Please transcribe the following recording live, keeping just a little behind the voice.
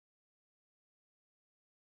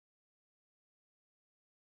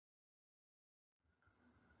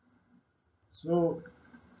So,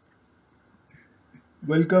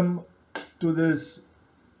 welcome to this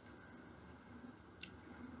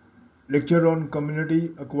lecture on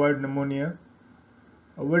community acquired pneumonia,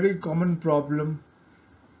 a very common problem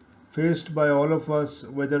faced by all of us,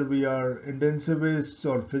 whether we are intensivists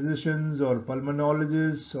or physicians or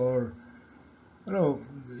pulmonologists or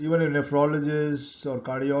even nephrologists or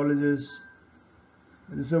cardiologists.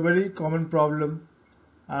 This is a very common problem,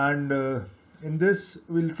 and in this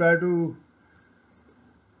we'll try to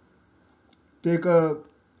take a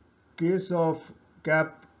case of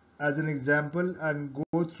CAP as an example and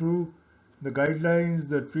go through the guidelines,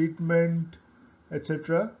 the treatment,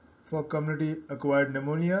 etc. for community acquired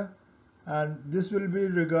pneumonia, and this will be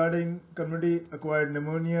regarding community acquired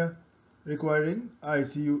pneumonia requiring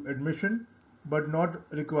ICU admission but not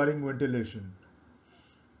requiring ventilation.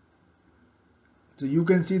 So you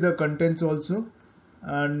can see the contents also,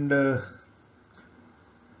 and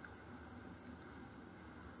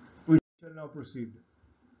we shall now proceed.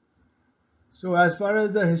 So as far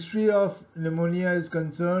as the history of pneumonia is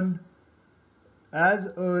concerned, as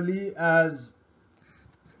early as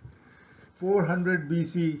 400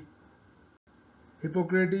 BC,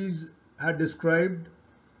 Hippocrates had described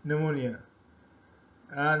pneumonia,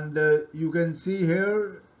 and you can see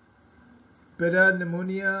here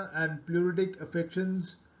parapneumonia and pleuritic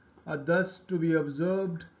affections are thus to be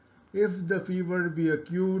observed if the fever be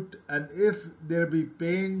acute and if there be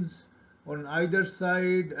pains on either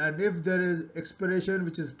side and if there is expiration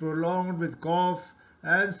which is prolonged with cough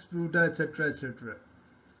and sputa, etc., etc.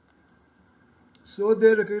 So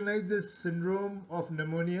they recognize this syndrome of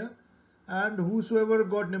pneumonia, and whosoever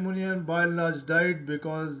got pneumonia by and large died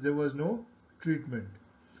because there was no treatment.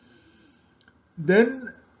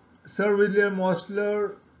 Then Sir William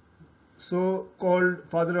Osler, so-called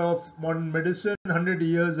father of modern medicine, 100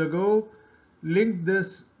 years ago, linked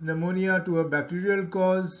this pneumonia to a bacterial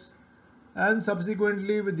cause, and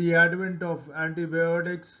subsequently with the advent of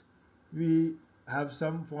antibiotics we have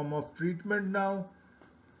some form of treatment now.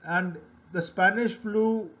 And the Spanish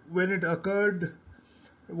flu, when it occurred,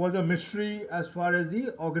 was a mystery as far as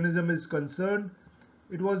the organism is concerned.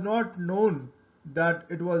 It was not known that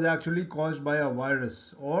it was actually caused by a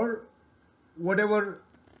virus or whatever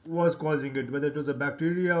was causing it, whether it was a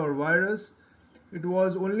bacteria or virus. It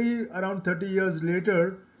was only around 30 years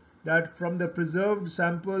later that from the preserved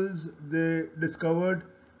samples they discovered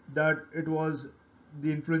that it was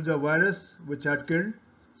the influenza virus which had killed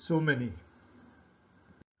so many.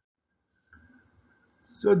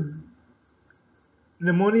 So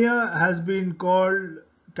pneumonia has been called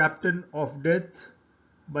captain of death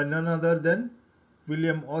by none other than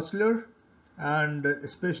William Osler, and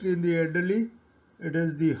especially in the elderly, it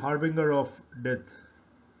is the harbinger of death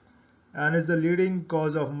and is the leading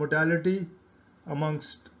cause of mortality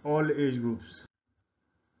amongst all age groups.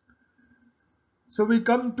 So we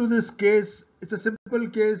come to this case. It's a simple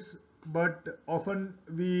case, but often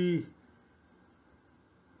we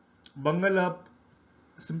bungle up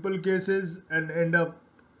simple cases and end up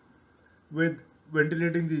with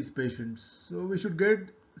ventilating these patients. So we should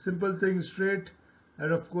get simple things straight,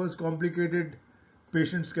 and of course complicated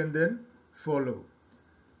patients can then follow.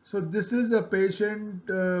 So this is a patient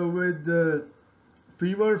with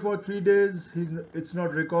fever for 3 days. It's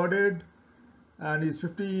not recorded, and he's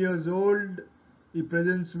 50 years old. He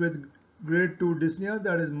presents with grade 2 dyspnea,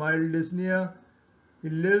 that is mild dyspnea. He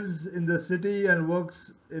lives in the city and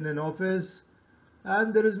works in an office,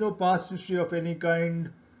 and there is no past history of any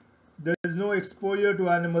kind. There is no exposure to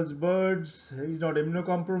animals, birds. He's not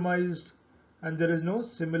immunocompromised, and there is no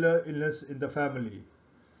similar illness in the family.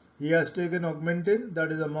 He has taken Augmentin,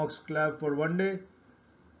 that is a Moxclav, for 1 day.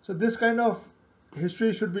 So this kind of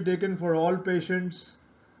history should be taken for all patients,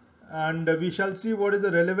 and we shall see what is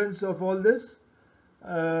the relevance of all this,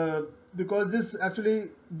 because this actually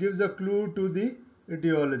gives a clue to the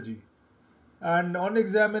etiology. And on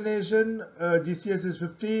examination, GCS is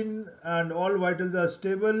 15 and all vitals are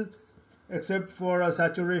stable except for a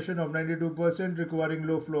saturation of 92% requiring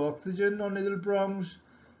low flow oxygen on nasal prongs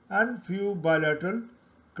and few bilateral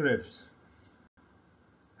crepes.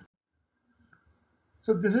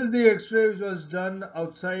 So this is the X-ray which was done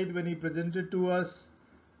outside when he presented to us,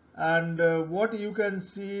 and what you can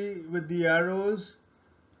see with the arrows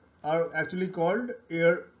are actually called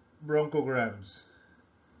air bronchograms.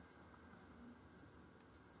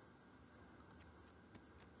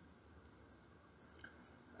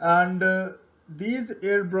 And these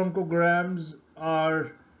air bronchograms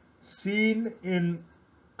are seen in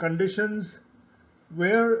conditions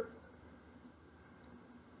where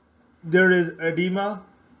there is edema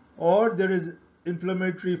or there is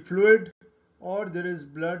inflammatory fluid or there is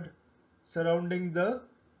blood surrounding the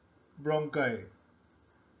bronchi.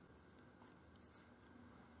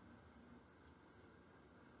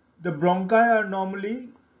 The bronchi are normally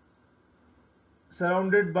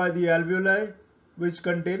surrounded by the alveoli, which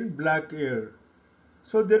contain black air.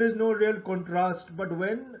 So there is no real contrast, but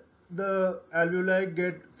when the alveoli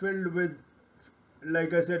get filled with,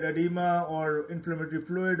 like I said, edema or inflammatory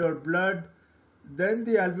fluid or blood, then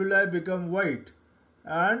the alveoli become white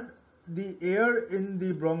and the air in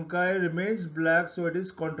the bronchi remains black, so it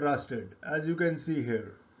is contrasted, as you can see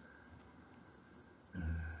here.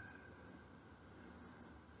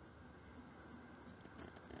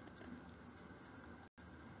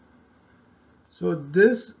 So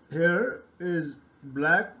this here is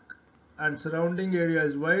black and surrounding area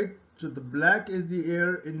is white. So the black is the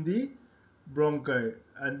air in the bronchi,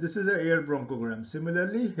 and this is an air bronchogram.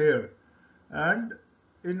 Similarly here and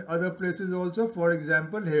in other places also, for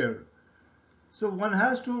example here. So one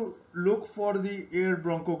has to look for the air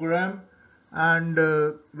bronchogram, and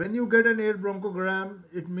when you get an air bronchogram,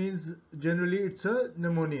 it means generally it's a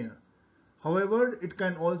pneumonia. However, it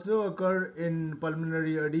can also occur in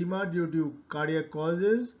pulmonary edema due to cardiac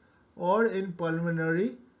causes or in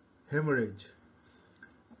pulmonary hemorrhage.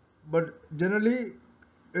 But generally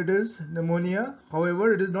it is pneumonia.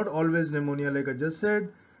 However, it is not always pneumonia, like I just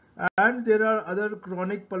said, and there are other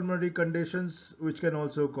chronic pulmonary conditions which can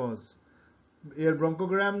also cause air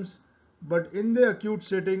bronchograms, but in the acute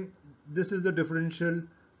setting, this is the differential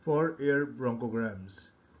for air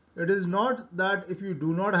bronchograms. It is not that if you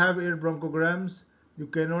do not have air bronchograms, you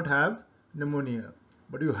cannot have pneumonia,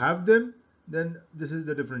 but you have them, then this is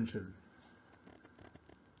the differential.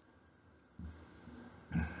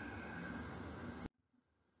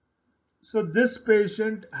 So this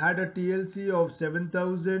patient had a TLC of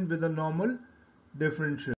 7,000 with a normal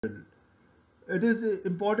differential. It is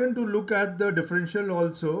important to look at the differential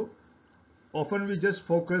also. Often we just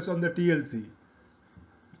focus on the TLC.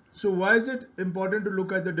 So why is it important to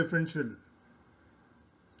look at the differential?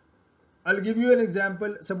 I'll give you an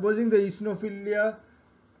example. Supposing the eosinophilia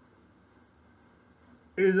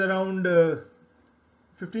is around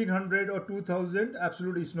 1500 or 2000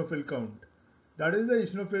 absolute eosinophil count. That is, the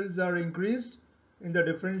eosinophils are increased in the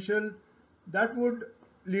differential. That would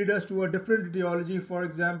lead us to a different etiology, for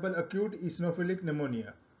example, acute eosinophilic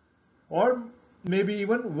pneumonia, or maybe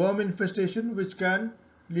even worm infestation, which can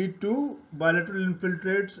lead to bilateral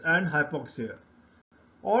infiltrates and hypoxia.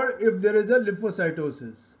 Or if there is a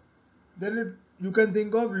lymphocytosis, then you can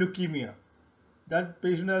think of leukemia. That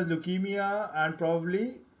patient has leukemia and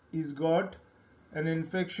probably he's got an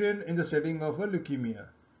infection in the setting of a leukemia.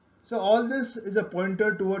 So all this is a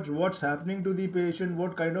pointer towards what's happening to the patient,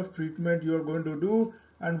 what kind of treatment you are going to do,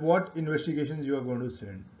 and what investigations you are going to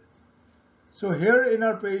send. So here in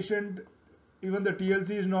our patient, even the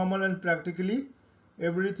TLC is normal and practically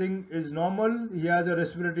everything is normal. He has a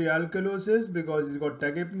respiratory alkalosis because he's got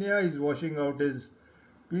tachypnea, he's washing out his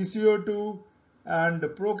PCO2, and the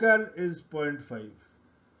procal is 0.5.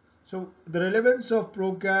 So the relevance of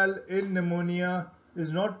procal in pneumonia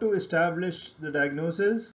is not to establish the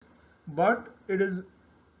diagnosis, but it is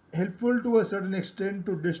helpful to a certain extent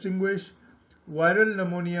to distinguish viral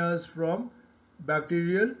pneumonias from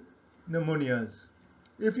bacterial pneumonias.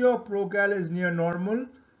 If your procal is near normal,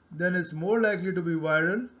 then it's more likely to be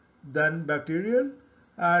viral than bacterial,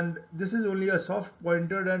 and this is only a soft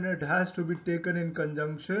pointer and it has to be taken in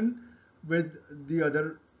conjunction with the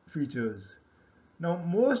other features. Now,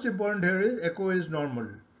 most important here is echo is normal.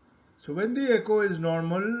 So when the echo is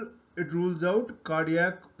normal, it rules out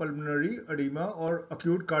cardiac pulmonary edema or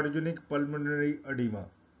acute cardiogenic pulmonary edema.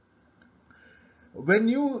 When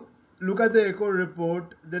you look at the echo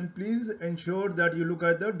report, then please ensure that you look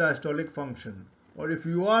at the diastolic function. Or if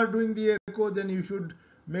you are doing the echo, then you should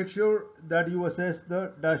make sure that you assess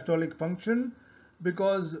the diastolic function,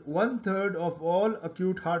 because 1/3 of all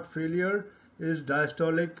acute heart failure is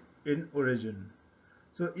diastolic in origin.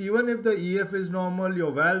 So even if the EF is normal,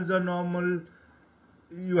 your valves are normal,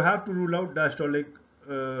 you have to rule out diastolic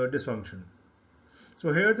dysfunction.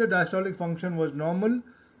 So here the diastolic function was normal,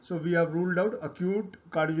 so we have ruled out acute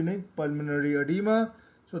cardiogenic pulmonary edema.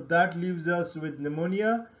 So that leaves us with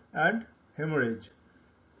pneumonia and hemorrhage.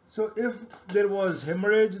 So if there was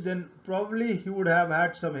hemorrhage, then probably he would have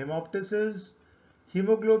had some hemoptysis,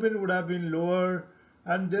 hemoglobin would have been lower,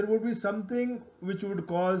 and there would be something which would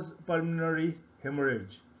cause pulmonary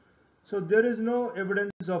hemorrhage. So there is no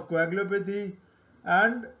evidence of coagulopathy,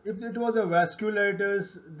 and if it was a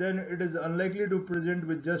vasculitis, then it is unlikely to present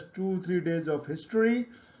with just 2-3 days of history,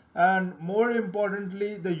 and more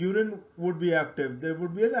importantly, the urine would be active. There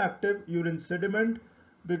would be an active urine sediment,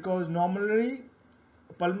 because normally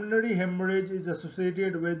pulmonary hemorrhage is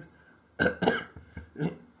associated with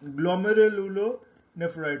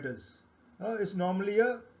glomerulonephritis. It's normally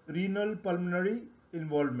a renal pulmonary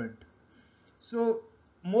involvement. So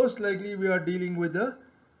most likely we are dealing with a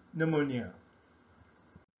pneumonia.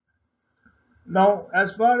 Now,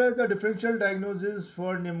 as far as the differential diagnosis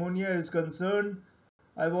for pneumonia is concerned,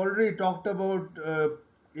 I've already talked about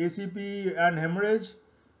ACP and hemorrhage.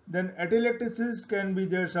 Then atelectasis can be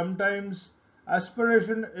there sometimes.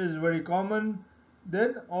 Aspiration is very common.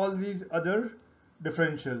 Then all these other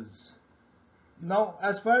differentials. Now,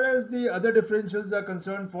 as far as the other differentials are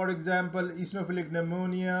concerned, for example, eosinophilic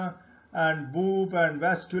pneumonia and BOOP and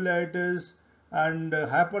vasculitis and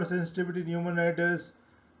hypersensitivity pneumonitis,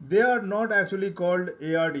 they are not actually called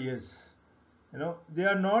ARDS. They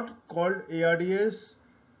are not called ARDS,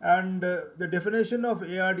 and the definition of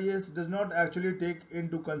ARDS does not actually take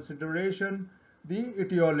into consideration the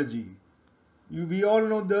etiology. We all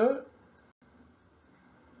know the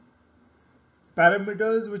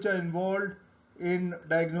parameters which are involved in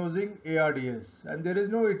diagnosing ARDS, and there is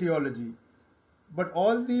no etiology. But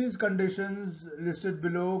all these conditions listed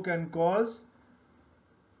below can cause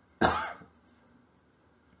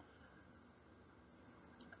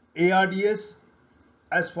ARDS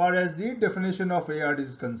as far as the definition of ARDS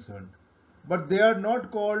is concerned. But they are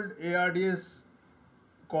not called ARDS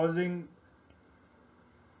causing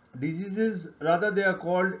diseases, rather they are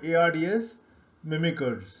called ARDS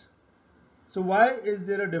mimickers. So why is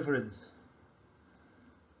there a difference?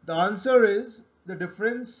 The answer is the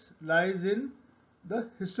difference lies in the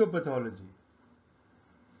histopathology.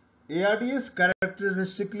 ARDS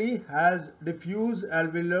characteristically has diffuse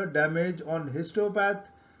alveolar damage on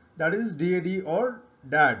histopath, that is DAD or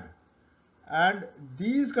DAD. And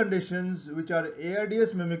these conditions which are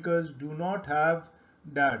ARDS mimickers do not have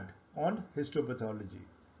DAD on histopathology.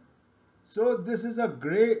 So this is a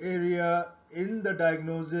gray area in the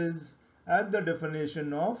diagnosis and the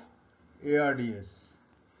definition of ARDS.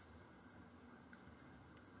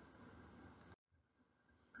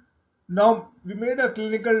 Now, we made a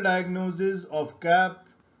clinical diagnosis of CAP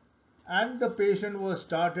and the patient was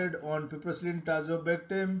started on piperacillin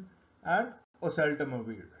tazobactam and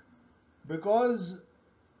oseltamivir. Because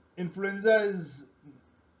influenza is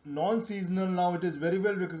non-seasonal now, it is very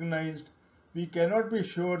well recognized, we cannot be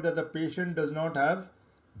sure that the patient does not have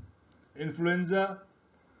influenza,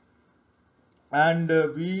 and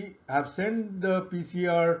we have sent the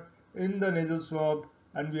PCR in the nasal swab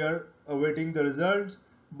and we are awaiting the results,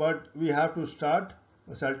 but we have to start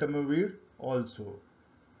oseltamivir also.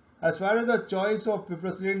 As far as the choice of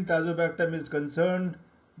piperacillin tazobactam is concerned,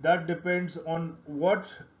 that depends on what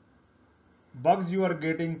bugs you are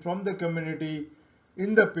getting from the community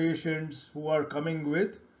in the patients who are coming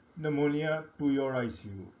with pneumonia to your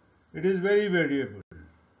ICU. It is very variable.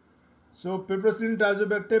 So piperacillin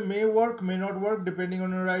tazobactam may work, may not work depending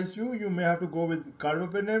on your ICU. You may have to go with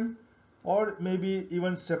carbapenem or maybe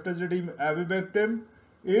even ceftazidime avibactam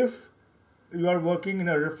if you are working in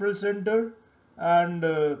a referral center, and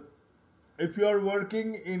if you are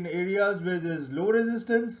working in areas where there is low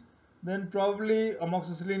resistance, then probably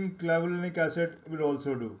amoxicillin clavulanic acid will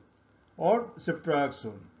also do, or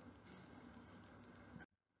ceftriaxone.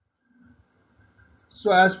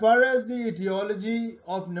 So as far as the etiology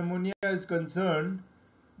of pneumonia is concerned,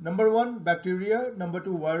 number 1 bacteria, number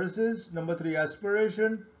 2 viruses, number 3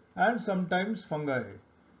 aspiration, and sometimes fungi.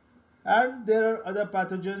 And there are other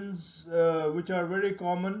pathogens which are very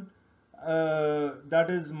common, that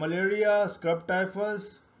is malaria, scrub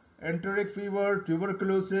typhus, enteric fever,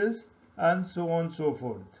 tuberculosis, and so on and so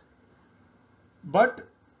forth. But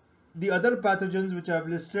the other pathogens which I have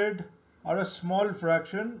listed are a small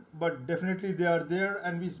fraction, but definitely they are there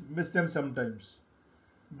and we miss them sometimes.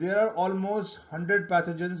 There are almost 100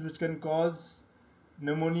 pathogens which can cause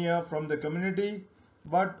pneumonia from the community,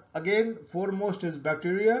 but again foremost is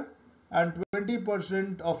bacteria, and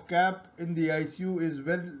 20% of CAP in the ICU is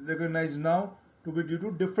well recognized now to be due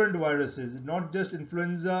to different viruses, not just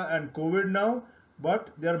influenza and COVID now, but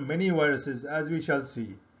there are many viruses as we shall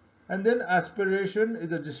see. And then aspiration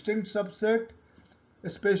is a distinct subset,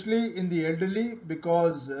 especially in the elderly,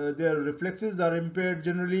 because their reflexes are impaired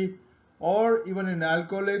generally, or even in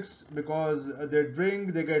alcoholics because they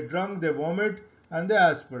drink, they get drunk, they vomit, and they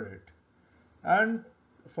aspirate. And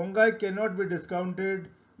fungi cannot be discounted.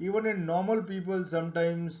 Even in normal people,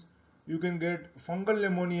 sometimes you can get fungal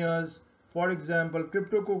pneumonias, for example,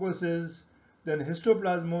 cryptococcosis, then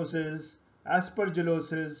histoplasmosis,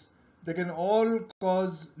 aspergillosis. They can all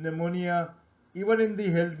cause pneumonia, even in the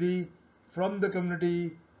healthy, from the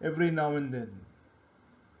community every now and then.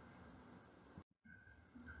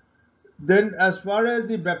 Then as far as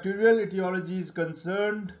the bacterial etiology is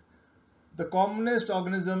concerned, the commonest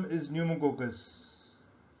organism is pneumococcus.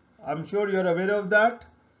 I'm sure you're aware of that.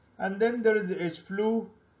 And then there is H flu,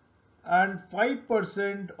 and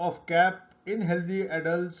 5% of CAP in healthy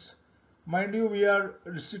adults. Mind you, we are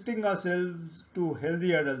restricting ourselves to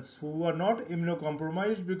healthy adults who are not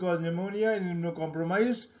immunocompromised, because pneumonia in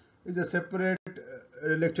immunocompromised is a separate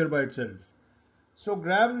lecture by itself. So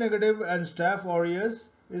gram negative and staph aureus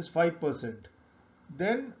is 5%.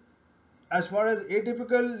 Then as far as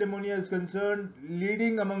atypical pneumonia is concerned,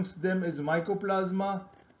 leading amongst them is Mycoplasma,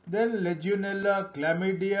 then Legionella,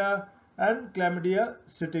 Chlamydia, and Chlamydia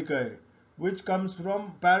psittaci, which comes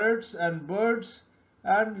from parrots and birds,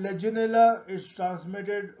 and Legionella is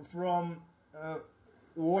transmitted from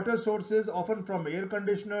water sources, often from air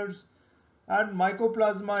conditioners, and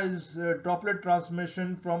Mycoplasma is droplet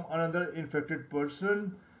transmission from another infected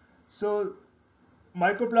person. So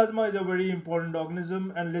Mycoplasma is a very important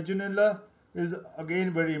organism, and Legionella is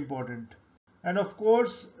again very important. And of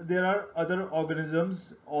course, there are other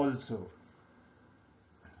organisms also.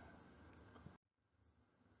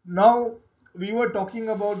 Now, we were talking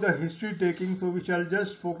about the history taking, so we shall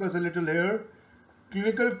just focus a little here.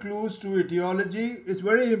 Clinical clues to etiology. It's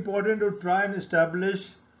very important to try and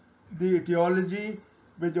establish the etiology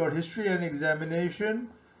with your history and examination.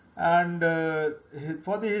 And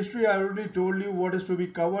for the history, I already told you what is to be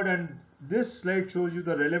covered, and this slide shows you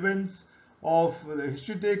the relevance of the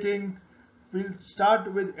history taking. We'll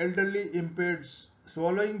start with elderly impaired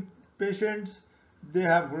swallowing patients. They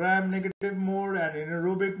have gram-negative mode and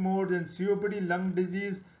anaerobic mode. Then COPD, lung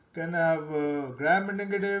disease, can have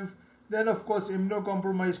gram-negative. Then of course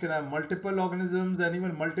immunocompromised can have multiple organisms and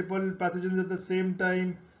even multiple pathogens at the same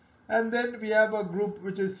time. And then we have a group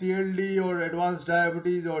which is CLD or advanced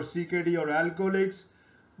diabetes or CKD or alcoholics,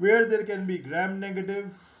 where there can be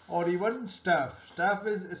gram-negative or even staph. Staph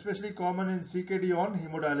is especially common in CKD on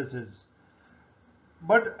hemodialysis.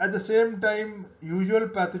 But at the same time, usual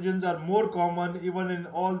pathogens are more common even in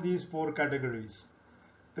all these four categories.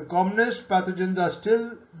 The commonest pathogens are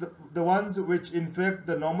still the ones which infect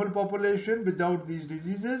the normal population without these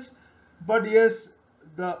diseases. But yes,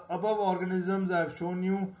 the above organisms I have shown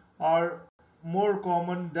you are more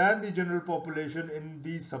common than the general population in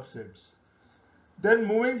these subsets. Then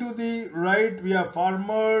moving to the right, we have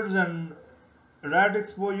farmers and rat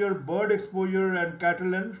exposure, bird exposure, and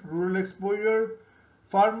cattle and rural exposure.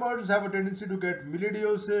 Farmers have a tendency to get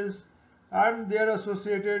milidiosis, and they are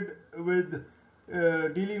associated with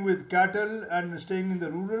dealing with cattle and staying in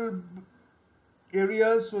the rural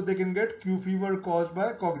areas, so they can get Q fever caused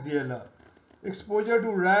by Coxiella. Exposure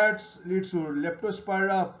to rats leads to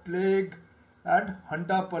leptospira, plague, and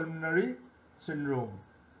Hunter pulmonary syndrome.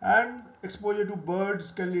 And exposure to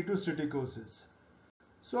birds can lead to psittacosis.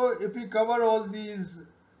 So if we cover all these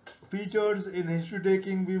features in history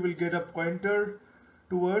taking, we will get a pointer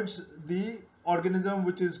towards the organism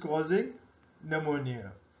which is causing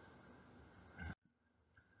pneumonia.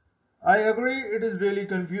 I agree, it is really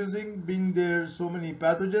confusing being there so many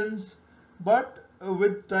pathogens, but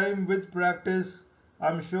with time, with practice,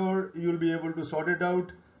 I'm sure you'll be able to sort it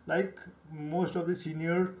out, like most of the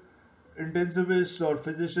senior intensivists or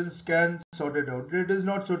physicians can sort it out. It is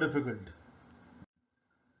not so difficult.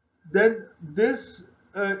 Then this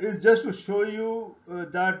is just to show you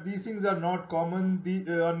that these things are not common,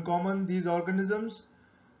 uncommon, these organisms.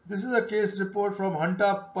 This is a case report from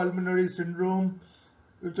Hunter pulmonary syndrome,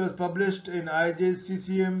 which was published in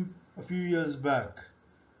IJCCM a few years back.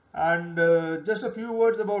 And just a few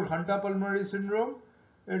words about Hunter pulmonary syndrome.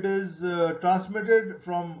 It is transmitted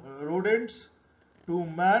from rodents to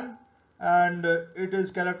man, and it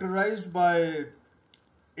is characterized by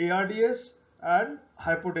ARDS and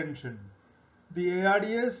hypotension. The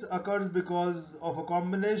ARDS occurs because of a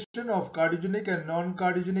combination of cardiogenic and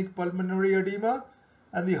non-cardiogenic pulmonary edema,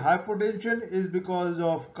 and the hypotension is because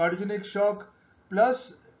of cardiogenic shock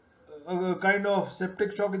plus a kind of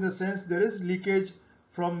septic shock, in the sense there is leakage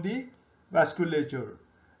from the vasculature.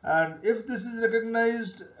 And if this is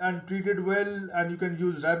recognized and treated well, and you can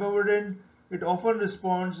use ribavirin, it often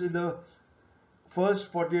responds in the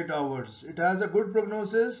first 48 hours. It has a good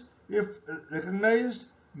prognosis if recognized,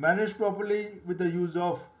 managed properly with the use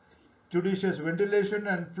of judicious ventilation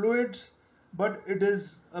and fluids, but it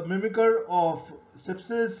is a mimicker of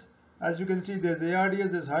sepsis. As you can see, there's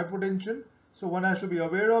ARDS, there's hypotension, so one has to be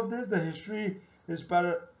aware of this. The history is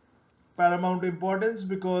paramount importance,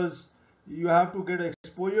 because you have to get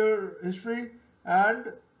exposure history,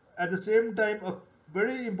 and at the same time a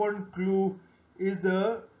very important clue is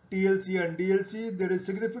the TLC and DLC. There is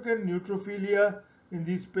significant neutrophilia in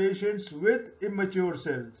these patients with immature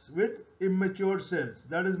cells.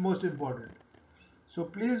 That is most important. So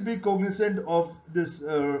please be cognizant of this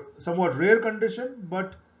somewhat rare condition,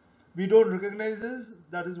 but we don't recognize this.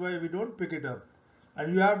 That is why we don't pick it up.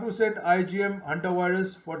 And you have to send IgM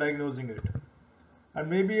hantavirus for diagnosing it. And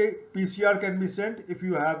maybe a PCR can be sent if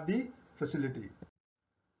you have the facility.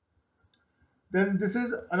 Then this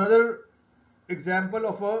is another example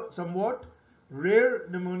of a somewhat rare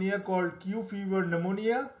pneumonia called Q fever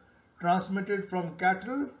pneumonia, transmitted from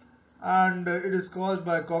cattle, and it is caused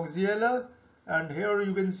by Coxiella. And here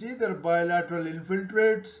you can see there are bilateral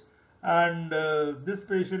infiltrates, and this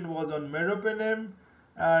patient was on meropenem,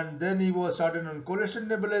 and then he was started on cholesterol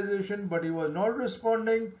nebulization, but he was not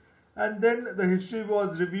responding. And then the history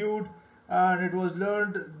was reviewed, and it was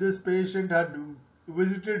learned this patient had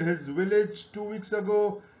visited his village 2 weeks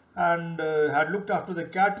ago and had looked after the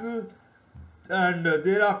cattle, and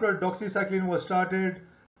thereafter doxycycline was started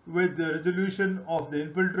with the resolution of the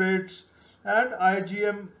infiltrates, and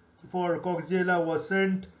IgM for Coxiella was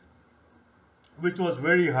sent, which was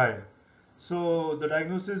very high. So the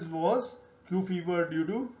diagnosis was Q fever due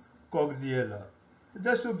to Coxiella.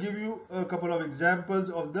 Just to give you a couple of examples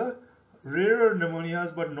of the rarer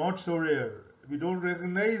pneumonias, but not so rare. We don't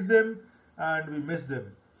recognize them and we miss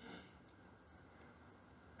them.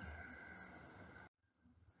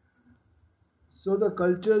 So the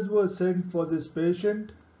cultures were sent for this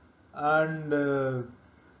patient, and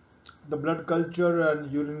the blood culture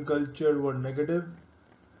and urine culture were negative.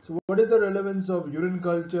 So what is the relevance of urine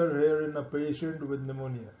culture here in a patient with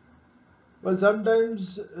pneumonia? Well,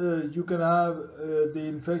 sometimes you can have the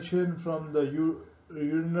infection from the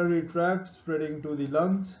urinary tract spreading to the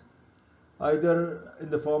lungs, either in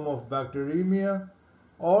the form of bacteremia,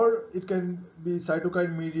 or it can be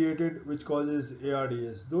cytokine mediated, which causes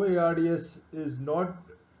ARDS. Though ARDS is not,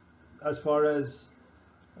 as far as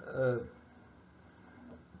uh,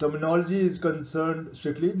 terminology is concerned,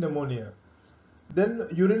 strictly pneumonia. Then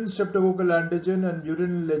urine streptococcal antigen and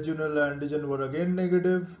urine legionella antigen were again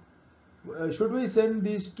negative. Should we send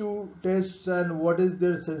these two tests, and what is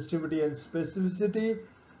their sensitivity and specificity?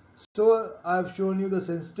 So I've shown you the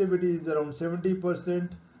sensitivity is around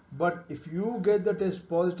 70%, but if you get the test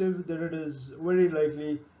positive, then it is very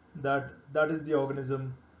likely that that is the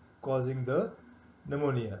organism causing the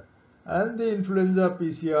pneumonia. And the influenza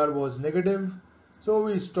PCR was negative, so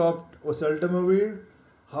we stopped oseltamivir.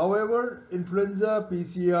 However, influenza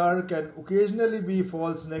PCR can occasionally be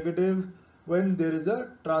false negative when there is a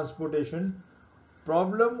transportation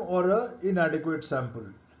problem or an inadequate sample.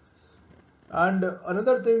 And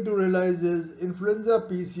another thing to realize is influenza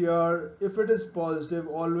PCR, if it is positive,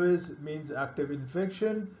 always means active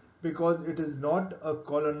infection, because it is not a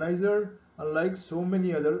colonizer, unlike so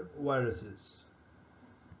many other viruses.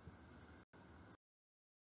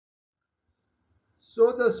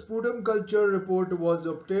 So the sputum culture report was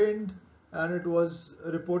obtained, and it was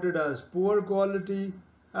reported as poor quality,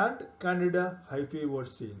 and Candida hyphae were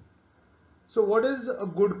seen. So what is a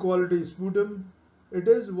good quality sputum? It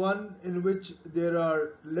is one in which there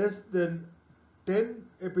are less than 10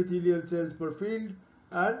 epithelial cells per field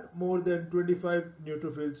and more than 25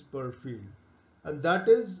 neutrophils per field. And that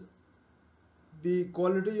is the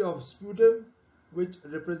quality of sputum which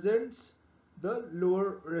represents the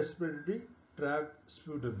lower respiratory tract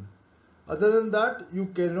sputum. Other than that, you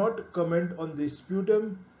cannot comment on the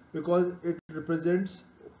sputum because it represents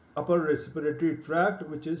upper respiratory tract,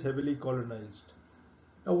 which is heavily colonized.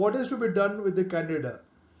 Now, what is to be done with the Candida?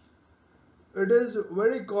 It is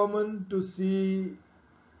very common to see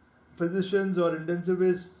physicians or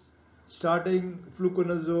intensivists starting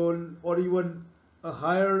fluconazole or even a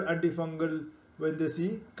higher antifungal when they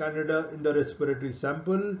see Candida in the respiratory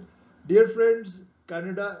sample. Dear friends,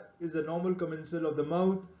 Candida is a normal commensal of the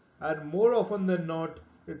mouth, and more often than not,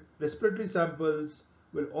 respiratory samples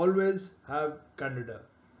will always have Candida.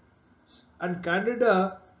 And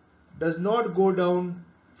Candida does not go down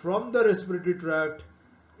from the respiratory tract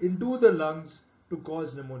into the lungs to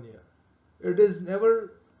cause pneumonia. It is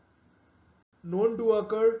never known to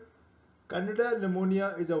occur. Candida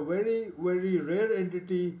pneumonia is a very, very rare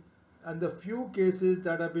entity, and the few cases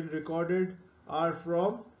that have been recorded are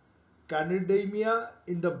from candidemia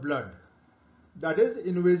in the blood, that is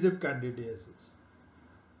invasive candidiasis.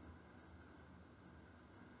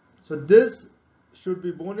 So this should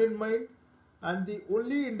be borne in mind, and the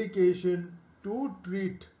only indication to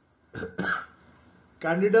treat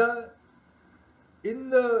Candida in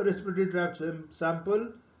the respiratory tract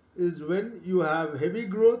sample is when you have heavy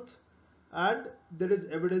growth and there is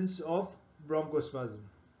evidence of bronchospasm,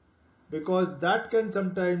 because that can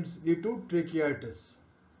sometimes lead to tracheitis.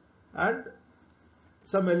 And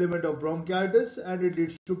some element of bronchitis and it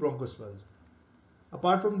leads to bronchospasm.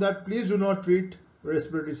 Apart from that, please do not treat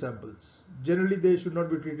respiratory samples. Generally, they should not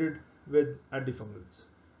be treated with antifungals.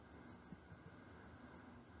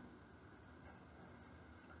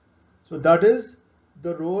 So that is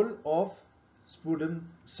the role of sputum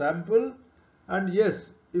sample. And yes,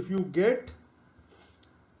 if you get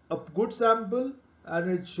a good sample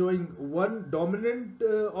and it's showing one dominant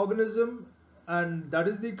organism and that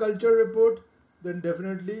is the culture report, then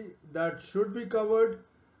definitely that should be covered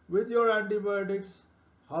with your antibiotics.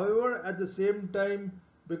 However, at the same time,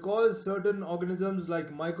 because certain organisms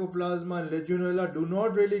like Mycoplasma and Legionella do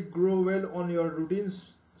not really grow well on your routine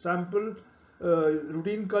sample,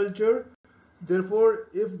 routine culture, therefore,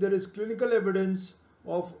 if there is clinical evidence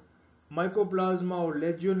of Mycoplasma or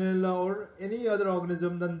Legionella or any other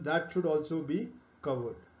organism, then that should also be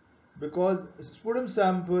covered, because sputum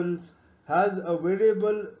sample has a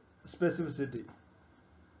variable specificity.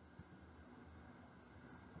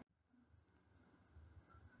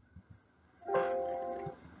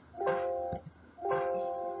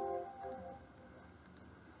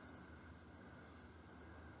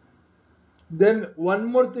 Then one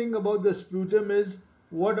more thing about the sputum is,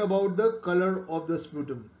 what about the color of the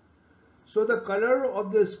sputum? So the color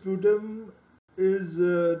of the sputum is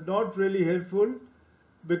not really helpful,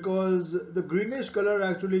 because the greenish color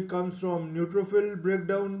actually comes from neutrophil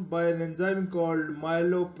breakdown by an enzyme called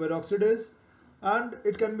myeloperoxidase, and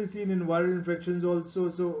it can be seen in viral infections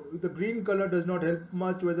also. So the green color does not help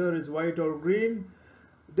much whether it's white or green.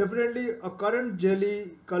 Definitely a currant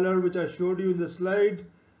jelly color which I showed you in the slide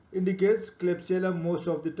indicates Klebsiella most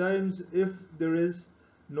of the times if there is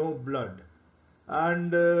no blood.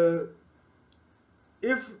 And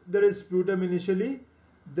if there is sputum initially,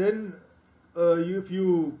 then if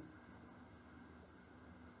you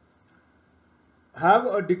have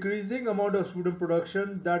a decreasing amount of sputum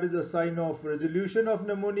production, that is a sign of resolution of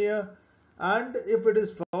pneumonia. And if it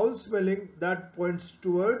is foul smelling, that points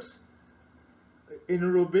towards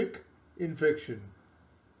anaerobic infection.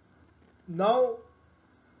 Now,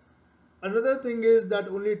 another thing is that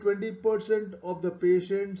only 20% of the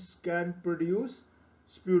patients can produce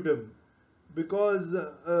sputum, because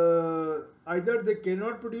either they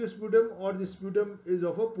cannot produce sputum or the sputum is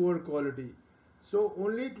of a poor quality. So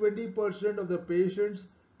only 20% of the patients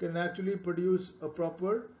can actually produce a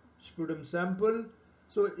proper sputum sample.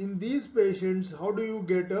 So in these patients, how do you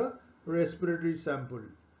get a respiratory sample?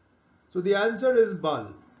 So the answer is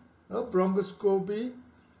BAL, a bronchoscopy,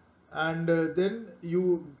 and then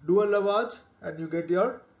you do a lavage and you get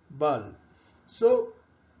your BAL. So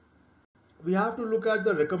we have to look at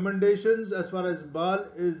the recommendations as far as BAL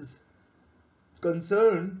is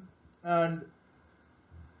concerned, and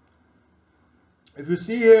if you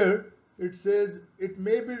see here, it says it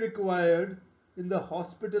may be required in the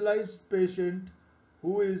hospitalized patient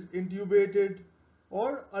who is intubated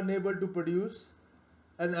or unable to produce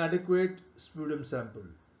an adequate sputum sample.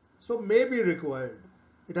 So may be required.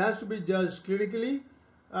 It has to be judged clinically,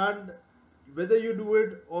 and whether you do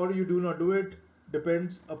it or you do not do it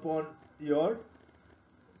depends upon your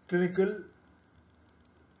clinical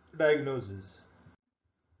diagnosis.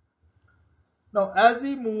 Now, as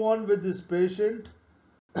we move on with this patient,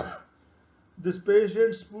 this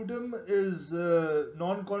patient's sputum is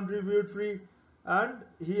non-contributory and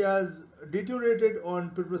he has deteriorated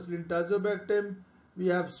on piperacillin tazobactam. We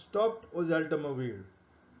have stopped oseltamivir.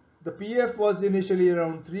 The PF was initially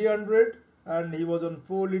around 300 and he was on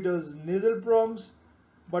 4 liters nasal prongs,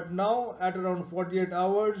 but now at around 48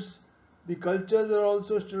 hours, the cultures are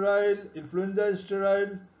also sterile, influenza is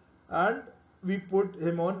sterile, and we put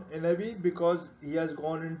him on NIV because he has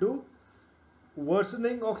gone into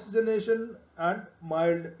worsening oxygenation and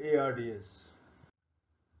mild ARDS.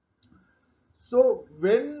 So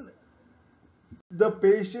when the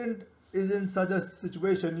patient is in such a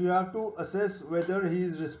situation, you have to assess whether he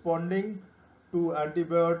is responding to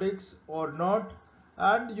antibiotics or not,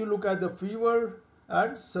 and you look at the fever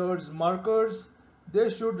and surge markers. They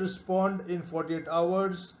should respond in 48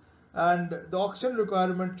 hours, and the oxygen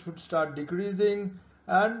requirement should start decreasing,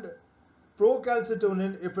 and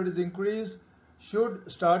procalcitonin, if it is increased, should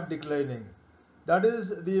start declining. That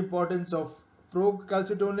is the importance of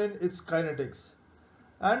procalcitonin, its kinetics.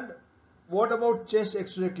 And what about chest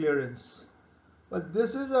X-ray clearance? Well,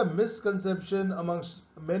 this is a misconception amongst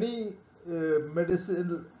many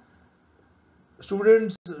medicine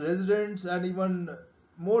students, residents, and even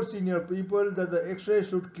more senior people, that the X-ray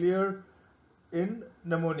should clear in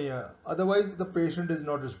pneumonia. Otherwise, the patient is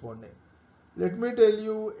not responding. Let me tell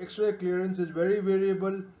you, X-ray clearance is very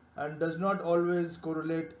variable and does not always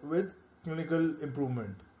correlate with clinical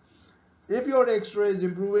improvement. If your X-ray is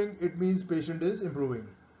improving, it means patient is improving.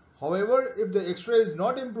 However, if the X-ray is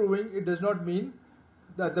not improving, it does not mean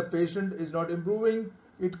that the patient is not improving.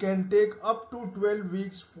 It can take up to 12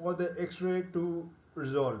 weeks for the X-ray to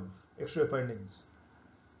resolve, X-ray findings.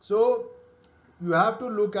 So you have to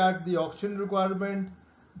look at the oxygen requirement,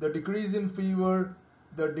 the decrease in fever,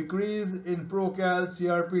 the decrease in procal,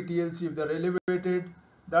 CRP, TLC if they're elevated.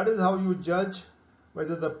 That is how you judge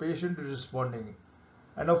whether the patient is responding.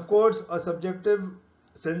 And of course, a subjective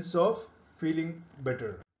sense of feeling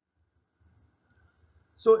better.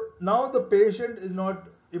 So now the patient is not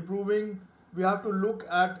improving. We have to look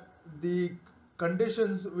at the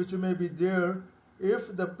conditions which may be there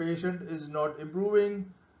if the patient is not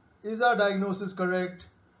improving. Is our diagnosis correct?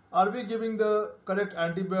 Are we giving the correct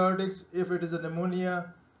antibiotics if it is a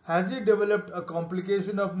pneumonia? Has he developed a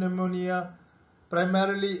complication of pneumonia,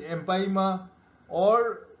 primarily empyema,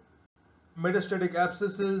 or metastatic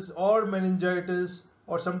abscesses, or meningitis,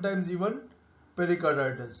 or sometimes even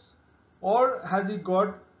pericarditis? Or has he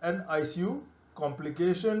got an ICU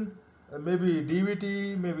complication, maybe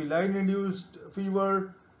DVT, maybe line induced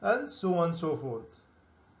fever, and so on and so forth.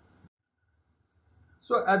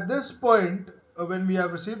 So at this point, when we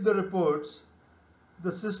have received the reports,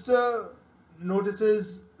 the sister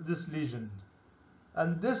notices this lesion,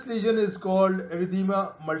 and this lesion is called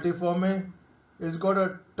erythema multiforme. It's got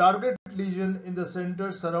a target lesion in the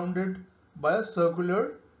center surrounded by a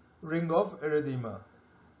circular ring of erythema,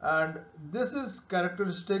 and this is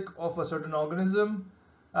characteristic of a certain organism.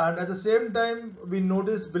 And at the same time, we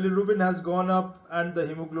notice bilirubin has gone up and the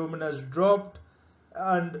hemoglobin has dropped,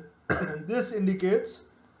 and this indicates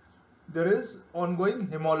there is ongoing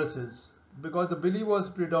hemolysis because the bili was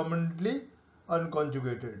predominantly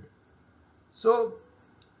unconjugated. So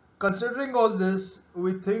considering all this,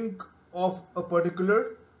 we think of a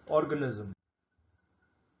particular organism,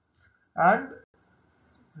 and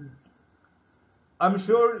I'm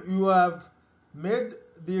sure you have made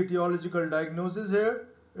the etiological diagnosis here.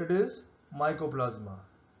 It is mycoplasma.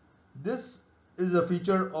 This is a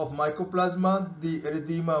feature of mycoplasma, the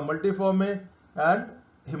erythema multiforme, and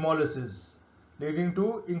hemolysis, leading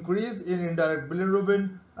to increase in indirect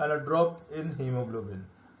bilirubin and a drop in hemoglobin.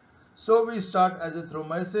 So we start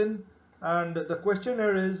azithromycin, and the question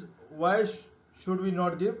here is, why should we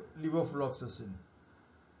not give levofloxacin?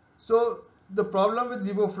 So the problem with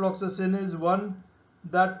levofloxacin is, one,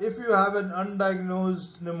 that if you have an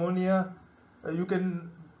undiagnosed pneumonia, you can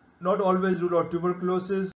not always rule out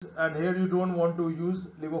tuberculosis, and here you don't want to use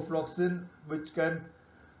levofloxacin, which can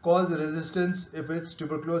cause resistance if it's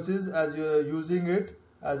tuberculosis, as you are using it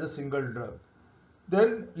as a single drug.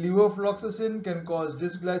 Then levofloxacin can cause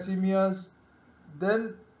dysglycemias.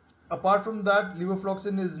 Then apart from that,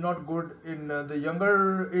 levofloxacin is not good in the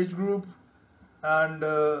younger age group, and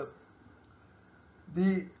the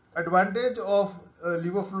advantage of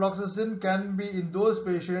levofloxacin can be in those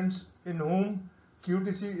patients in whom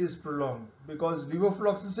QTC is prolonged, because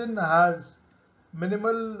levofloxacin has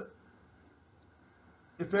minimal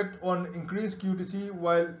effect on increased QTC,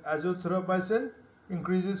 while azithromycin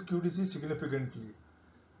increases QTC significantly.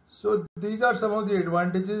 So these are some of the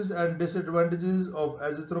advantages and disadvantages of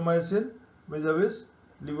azithromycin vis-a-vis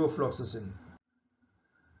levofloxacin.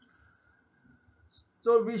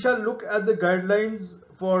 So we shall look at the guidelines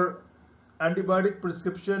for antibiotic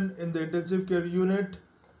prescription in the intensive care unit,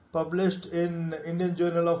 published in Indian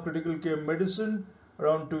Journal of Critical Care Medicine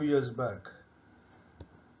around 2 years back.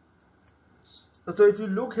 So if you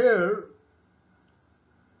look here,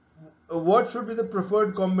 what should be the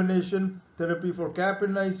preferred combination therapy for CAP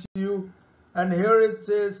in ICU? And here it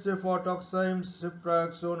says cefotaxime,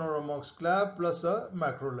 ceftriaxone or amoxiclav plus a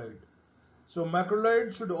macrolide. So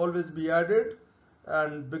macrolide should always be added,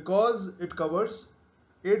 and because it covers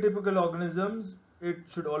atypical organisms, it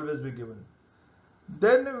should always be given.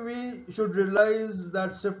 Then we should realize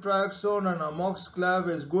that ceftriaxone and amoxiclav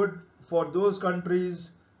is good for those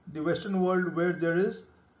countries, the Western world, where there is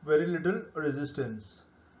very little resistance.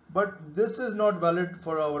 But this is not valid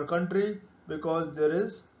for our country because there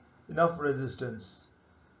is enough resistance.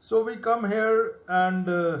 So we come here, and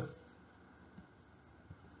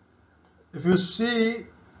if you see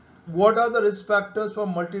what are the risk factors for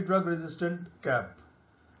multi-drug resistant CAP,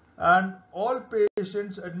 and all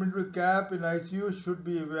patients admitted with CAP in ICU should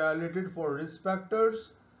be evaluated for risk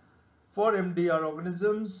factors for MDR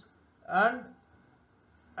organisms, and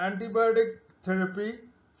antibiotic therapy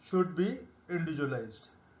should be individualized.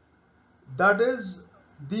 That is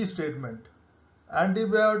the statement.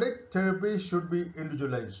 Antibiotic therapy should be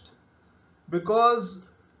individualized, because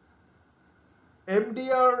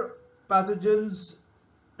MDR pathogens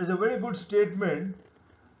is a very good statement,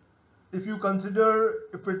 if you consider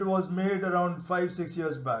if it was made around 5-6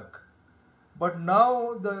 years back. But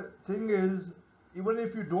now the thing is, even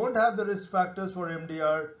if you don't have the risk factors for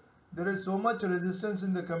MDR, there is so much resistance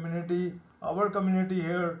in the community, our community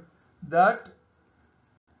here, that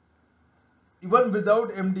even without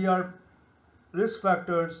MDR risk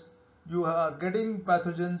factors, you are getting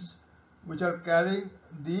pathogens which are carrying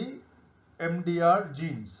the MDR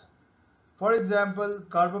genes. For example,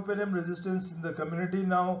 carbapenem resistance in the community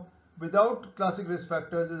now without classic risk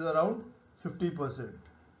factors is around 50%.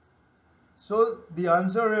 So the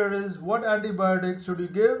answer here is, what antibiotics should you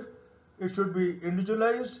give? It should be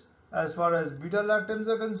individualized as far as beta-lactams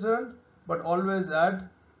are concerned, but always add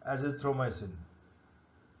azithromycin.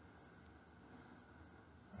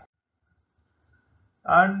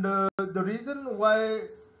 And the reason why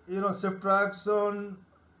ceftriaxone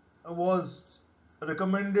was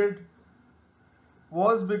recommended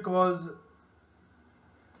was because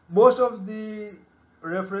most of the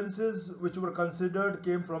references which were considered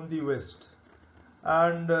came from the West,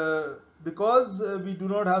 and because we do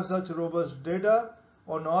not have such robust data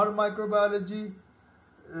on our microbiology,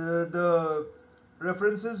 the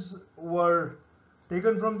references were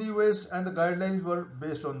taken from the West and the guidelines were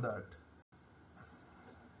based on that.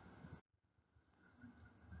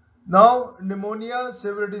 Now, pneumonia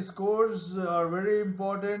severity scores are very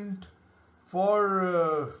important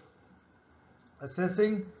for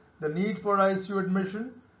assessing the need for ICU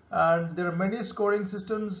admission, and there are many scoring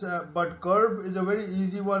systems, but CURB is a very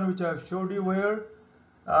easy one which I have showed you here,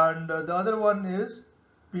 and the other one is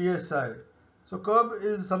PSI. So CURB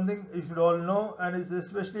is something you should all know and is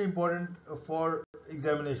especially important for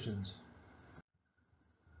examinations.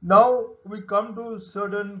 Now we come to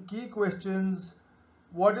certain key questions.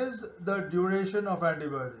 What is the duration of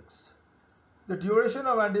antibiotics? The duration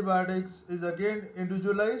of antibiotics is again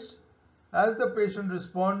individualized. As the patient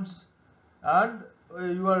responds and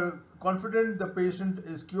you are confident the patient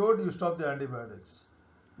is cured, you stop the antibiotics.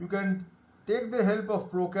 You can take the help of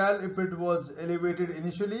Procal if it was elevated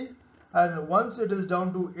initially, and once it is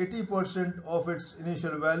down to 80% of its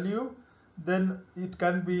initial value, then it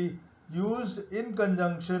can be used in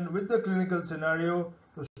conjunction with the clinical scenario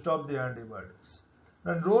to stop the antibiotics.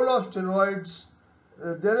 And role of steroids,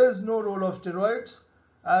 there is no role of steroids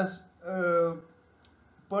as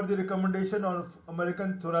per the recommendation of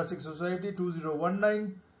American Thoracic Society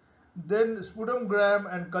 2019. Then sputum gram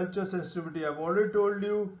and culture sensitivity I've already told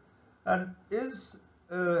you. And is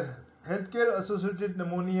healthcare associated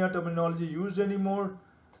pneumonia terminology used anymore?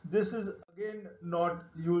 This is again not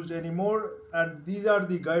used anymore, and these are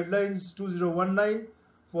the guidelines 2019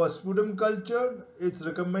 for sputum culture. It's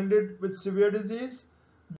recommended with severe disease.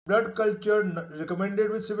 Blood culture recommended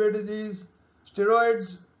with severe disease.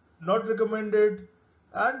 Steroids not recommended,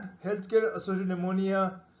 and healthcare associated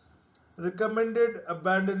pneumonia recommended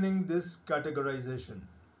abandoning this categorization.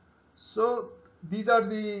 So these are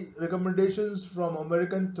the recommendations from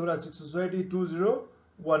American Thoracic Society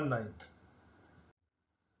 2019.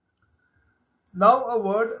 Now a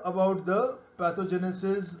word about the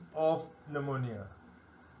pathogenesis of pneumonia.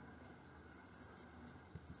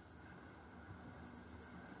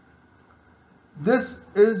 This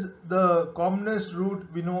is the commonest route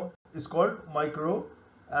we know is called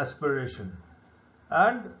microaspiration,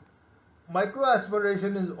 and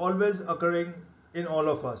microaspiration is always occurring in all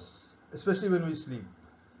of us, especially when we sleep.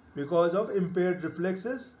 Because of impaired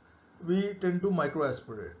reflexes, we tend to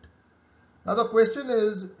microaspirate. Now the question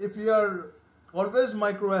is, if we are always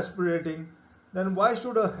microaspirating, then why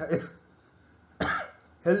should a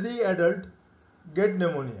healthy adult get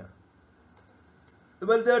pneumonia?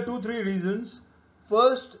 Well, there are 2-3 reasons.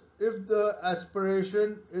 First, if the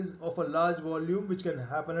aspiration is of a large volume, which can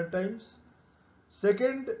happen at times.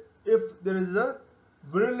 Second, if there is a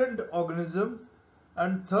virulent organism.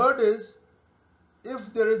 And third is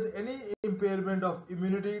if there is any impairment of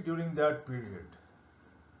immunity during that period.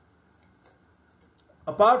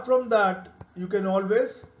 Apart from that, you can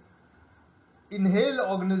always inhale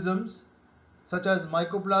organisms such as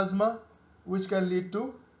mycoplasma, which can lead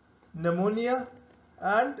to pneumonia.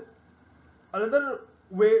 And another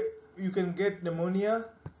way you can get pneumonia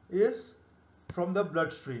is from the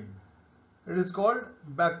bloodstream. It is called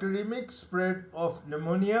bacteremic spread of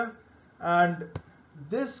pneumonia, and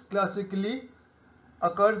this classically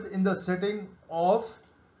occurs in the setting of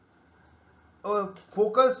a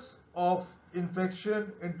focus of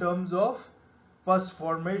infection in terms of pus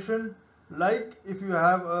formation, like if you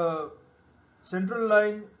have a central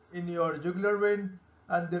line in your jugular vein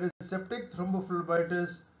and there is septic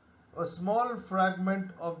thrombophlebitis, a small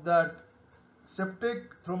fragment of that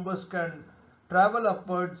septic thrombus can travel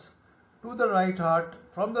upwards to the right heart,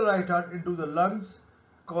 from the right heart into the lungs,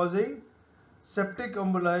 causing septic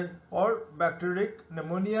emboli or bacterial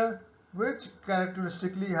pneumonia, which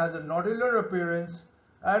characteristically has a nodular appearance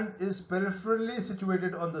and is peripherally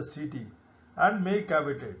situated on the CT and may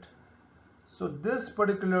cavitate. So this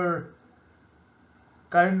particular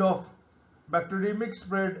kind of bacteremic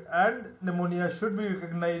spread and pneumonia should be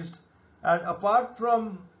recognized, and apart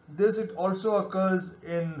from this it also occurs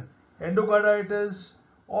in endocarditis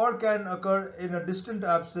or can occur in a distant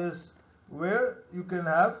abscess where you can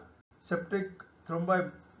have septic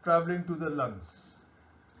thrombi traveling to the lungs.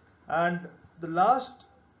 And the last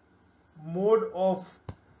mode of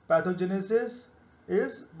pathogenesis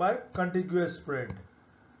is by contiguous spread,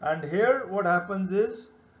 and here what happens is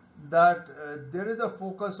that there is a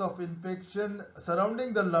focus of infection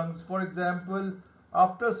surrounding the lungs. For example,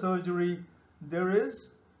 after surgery there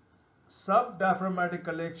is subdiaphragmatic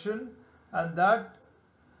collection, and that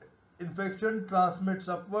infection transmits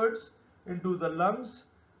upwards into the lungs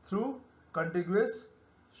through contiguous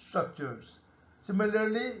structures.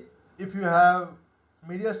 Similarly, if you have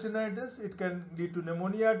mediastinitis, it can lead to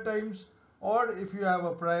pneumonia at times, or if you have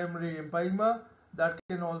a primary empyema, that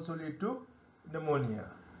can also lead to pneumonia.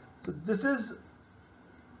 So this is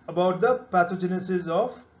about the pathogenesis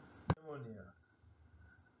of pneumonia.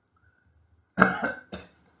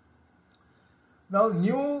 Now,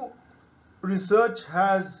 new research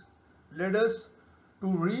has led us to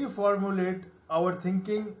reformulate our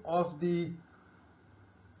thinking of the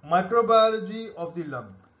microbiology of the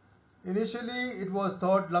lung. Initially, it was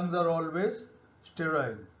thought lungs are always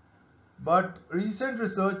sterile, but recent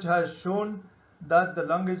research has shown that the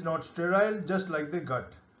lung is not sterile, just like the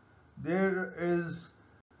gut. There is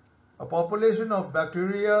a population of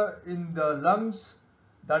bacteria in the lungs,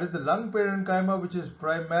 that is the lung parenchyma, which is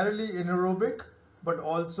primarily anaerobic, but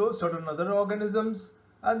also certain other organisms,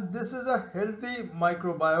 and this is a healthy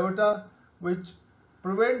microbiota which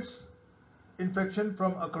prevents infection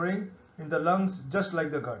from occurring in the lungs, just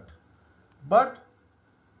like the gut. But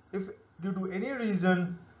if due to any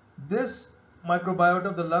reason this microbiota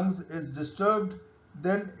of the lungs is disturbed,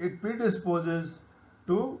 then it predisposes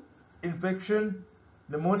to infection,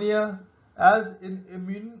 pneumonia, as in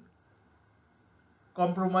immune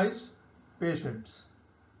compromised patients.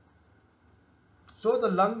 So the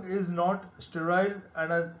lung is not sterile,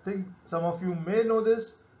 and I think some of you may know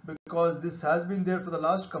this because this has been there for the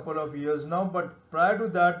last couple of years now, but prior to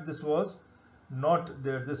that this was not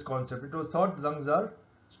there, this concept. It was thought lungs are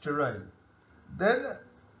sterile. Then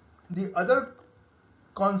the other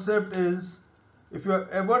concept is, if you have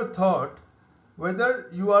ever thought whether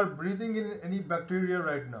you are breathing in any bacteria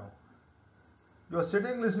right now. You are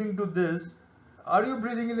sitting listening to this. Are you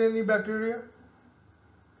breathing in any bacteria?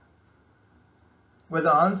 Well,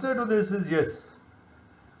 the answer to this is yes.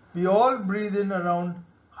 We all breathe in around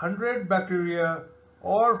 100 bacteria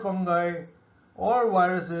or fungi or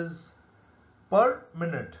viruses per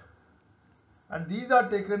minute. And these are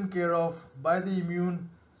taken care of by the immune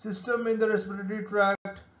system in the respiratory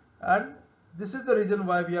tract, and this is the reason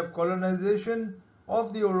why we have colonization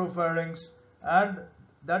of the oropharynx, and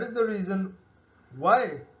that is the reason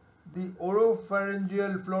why the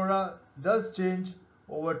oropharyngeal flora does change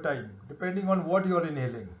over time depending on what you are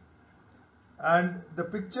inhaling. And the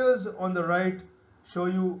pictures on the right show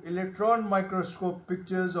you electron microscope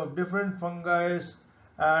pictures of different fungi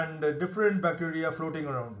and different bacteria floating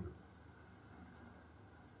around you.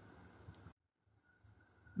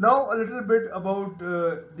 Now a little bit about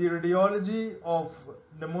the radiology of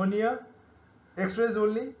pneumonia, X-rays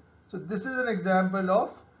only. So this is an example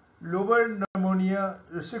of lobar pneumonia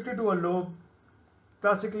restricted to a lobe,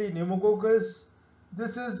 classically pneumococcus.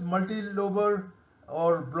 This is multilobar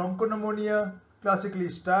or bronchopneumonia, classically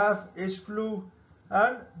staph, H-flu,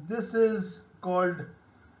 and this is called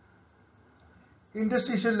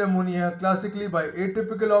interstitial pneumonia, classically by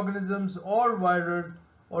atypical organisms or viral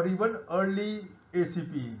or even early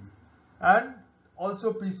ACPE, and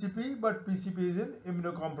also PCP, but PCP is in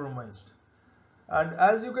immunocompromised. And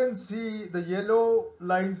as you can see, the yellow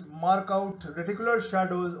lines mark out reticular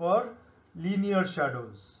shadows or linear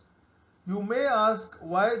shadows. You may ask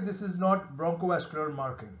why this is not bronchovascular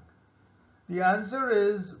marking. The answer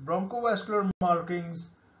is bronchovascular markings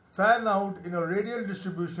fan out in a radial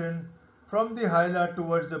distribution from the hilar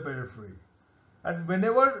towards the periphery. And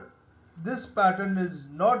whenever this pattern is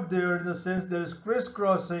not there, in the sense there is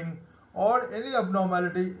crisscrossing or any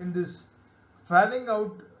abnormality in this fanning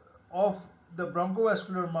out of the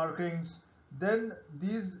bronchovascular markings, then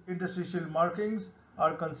these interstitial markings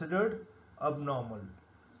are considered abnormal.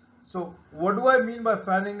 So what do I mean by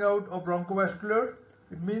fanning out of bronchovascular?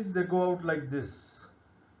 It means they go out like this.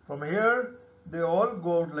 From here, they all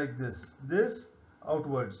go out like this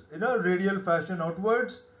outwards, in a radial fashion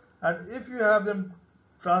outwards, and if you have them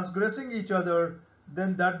transgressing each other,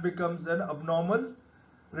 then that becomes an abnormal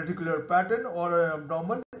reticular pattern or an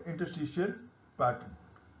abnormal interstitial pattern.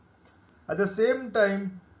 At the same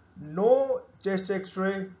time, no chest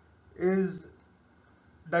X-ray is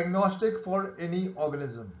diagnostic for any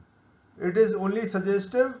organism. It is only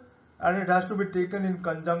suggestive, and it has to be taken in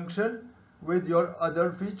conjunction with your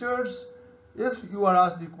other features. If you are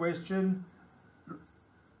asked the question,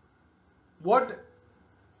 what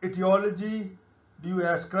etiology do you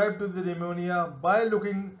ascribe to the pneumonia by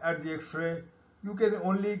looking at the X-ray, you can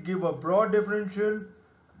only give a broad differential,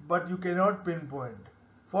 but you cannot pinpoint.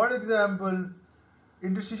 For example,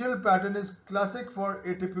 interstitial pattern is classic for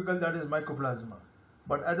atypical, that is mycoplasma.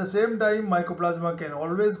 But at the same time, mycoplasma can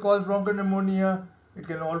always cause bronchopneumonia. It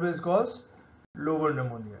can always cause lobar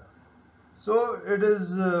pneumonia. So it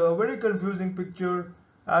is a very confusing picture,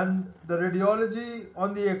 and the radiology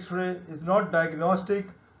on the X-ray is not diagnostic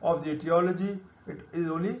of the etiology. It is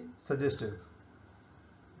only suggestive.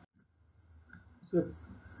 So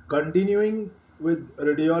continuing with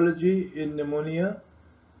radiology in pneumonia.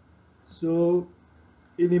 So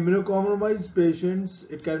in immunocompromised patients,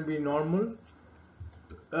 it can be normal,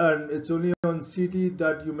 and it's only on CT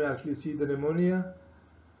that you may actually see the pneumonia,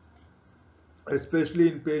 especially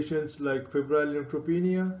in patients like febrile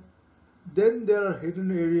neutropenia. Then there are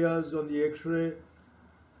hidden areas on the X-ray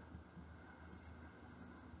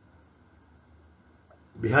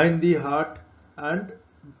behind the heart and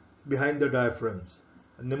behind the diaphragms.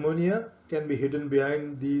 Pneumonia can be hidden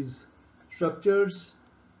behind these structures.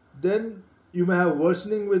 Then you may have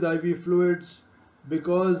worsening with IV fluids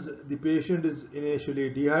because the patient is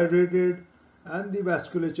initially dehydrated and the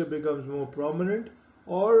vasculature becomes more prominent,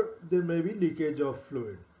 or there may be leakage of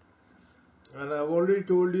fluid. And I've already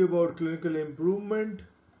told you about clinical improvement.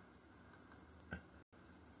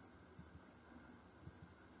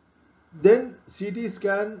 Then CT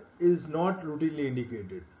scan is not routinely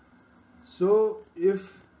indicated. So if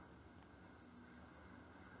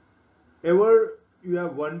ever you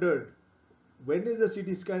have wondered when is a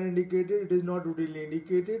CT scan indicated, it is not routinely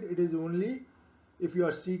indicated. It is only if you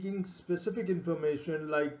are seeking specific information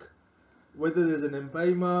like whether there is an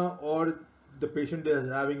empyema or the patient is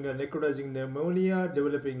having a necrotizing pneumonia,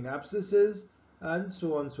 developing abscesses, and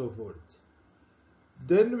so on and so forth.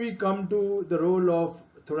 Then we come to the role of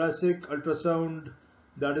thoracic ultrasound,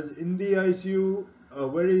 that is in the ICU, a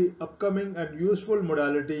very upcoming and useful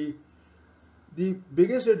modality. The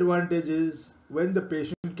biggest advantage is when the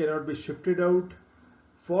patient cannot be shifted out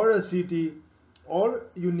for a CT, or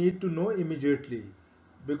you need to know immediately,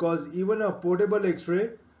 because even a portable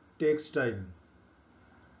X-ray takes time.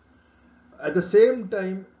 At the same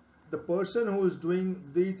time, the person who is doing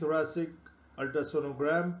the thoracic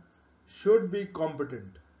ultrasonogram should be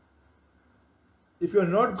competent. If you are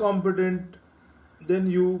not competent, then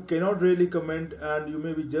you cannot really comment and you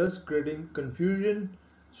may be just creating confusion.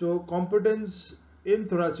 So competence in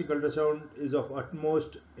thoracic ultrasound is of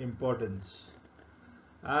utmost importance.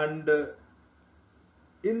 And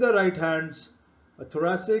in the right hands, a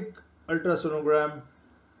thoracic ultrasonogram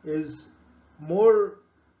is more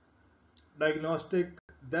diagnostic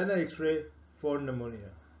than an X-ray for pneumonia.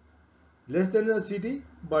 Less than a CT,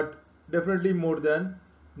 but definitely more than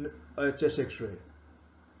a chest X-ray.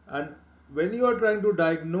 And when you are trying to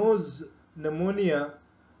diagnose pneumonia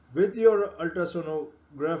with your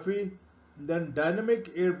ultrasonography, then dynamic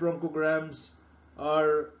air bronchograms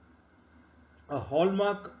are a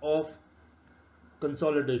hallmark of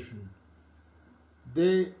consolidation.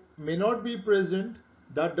 They may not be present,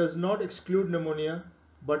 that does not exclude pneumonia,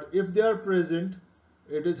 but if they are present,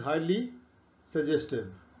 it is highly suggestive.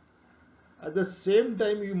 At the same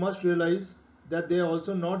time, you must realize that they are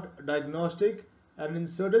also not diagnostic, and in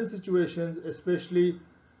certain situations, especially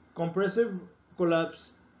compressive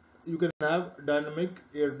collapse, you can have dynamic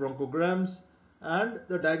air bronchograms, and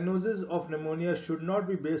the diagnosis of pneumonia should not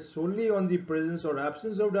be based solely on the presence or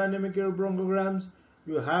absence of dynamic air bronchograms.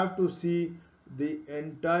 You have to see the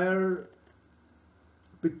entire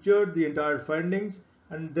picture, the entire findings,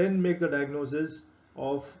 and then make the diagnosis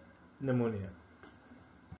of pneumonia.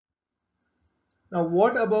 Now,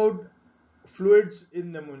 what about fluids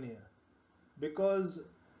in pneumonia? Because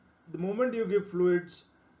the moment you give fluids,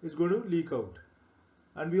 it's going to leak out.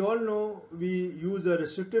 And we all know we use a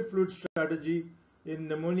restrictive fluid strategy in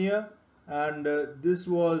pneumonia, and this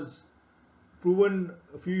was proven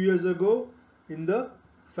a few years ago in the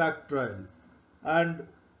FACT trial. And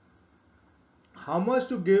how much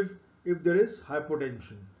to give if there is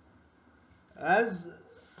hypotension? As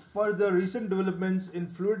per the recent developments in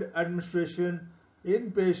fluid administration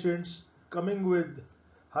in patients coming with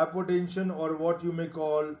hypotension or what you may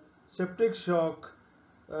call septic shock,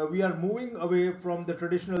 we are moving away from the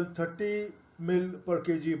traditional 30 ml per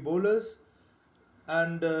kg bolus,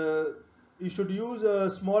 and you should use a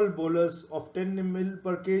small bolus of 10 ml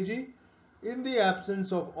per kg in the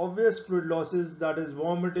absence of obvious fluid losses, that is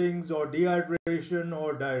vomitings or dehydration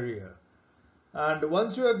or diarrhea. And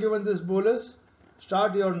once you have given this bolus,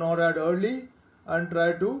 start your NORAD early and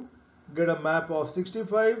try to get a MAP of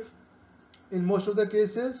 65 in most of the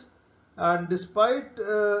cases. And despite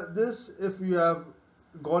this, if you have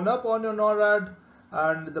gone up on your NORAD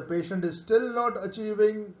and the patient is still not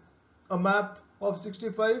achieving a MAP of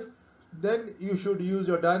 65, then you should use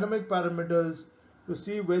your dynamic parameters to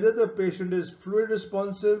see whether the patient is fluid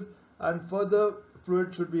responsive, and further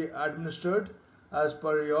fluid should be administered as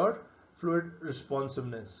per your fluid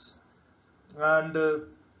responsiveness. And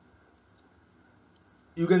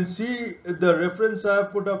you can see the reference I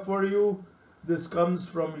have put up for you. This comes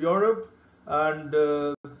from Europe, and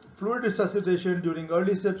fluid resuscitation during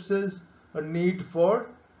early sepsis, a need for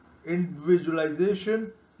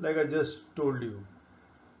individualization, like I just told you.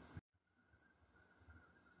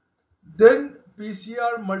 Then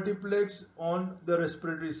PCR multiplex on the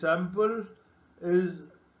respiratory sample is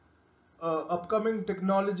upcoming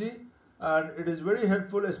technology, and it is very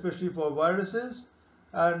helpful especially for viruses.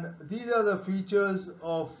 And these are the features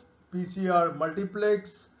of PCR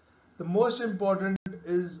multiplex. The most important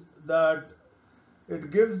is that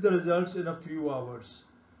it gives the results in a few hours,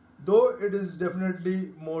 though it is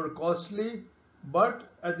definitely more costly, but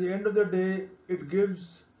at the end of the day it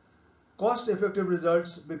gives cost-effective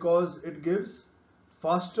results because it gives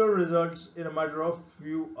faster results in a matter of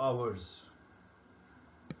few hours.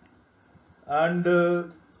 And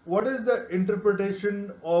what is the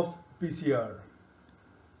interpretation of PCR?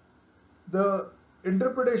 The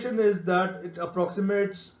interpretation is that it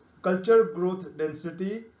approximates culture growth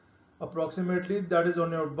density approximately, that is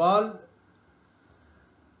on your BAL,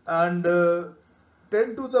 and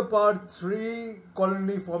 10 to the power 3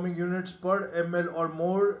 colony forming units per ml or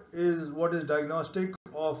more is what is diagnostic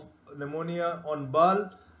of pneumonia on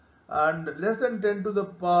BAL, and less than 10 to the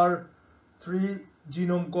power 3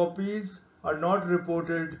 genome copies are not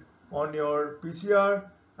reported on your PCR,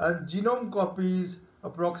 and genome copies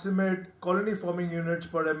approximate colony forming units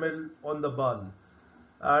per ml on the BAL.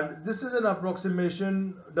 And this is an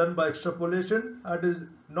approximation done by extrapolation, and is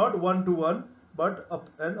not one-to-one but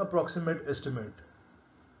an approximate estimate.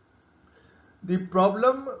 The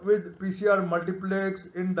problem with PCR multiplex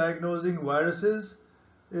in diagnosing viruses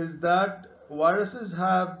is that viruses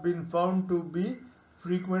have been found to be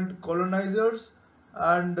frequent colonizers,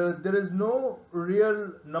 and there is no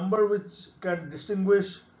real number which can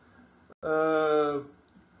distinguish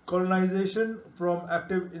colonization from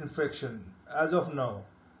active infection as of now.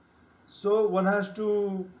 So one has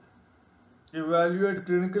to evaluate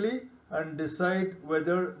clinically and decide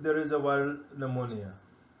whether there is a viral pneumonia.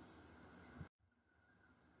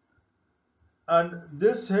 And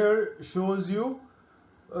this here shows you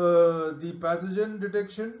the pathogen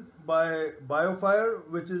detection by BioFire,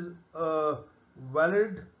 which is a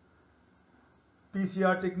valid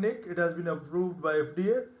PCR technique. It has been approved by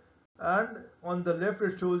FDA. And on the left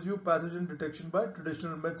it shows you pathogen detection by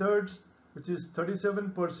traditional methods, which is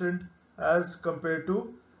 37% as compared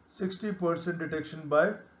to 60% detection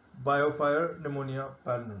by BioFire pneumonia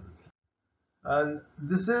panel. And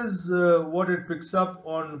this is what it picks up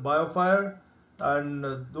on BioFire, and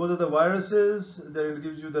those are the viruses. Then it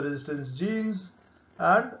gives you the resistance genes,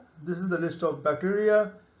 and this is the list of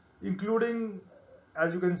bacteria, including,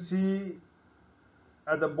 as you can see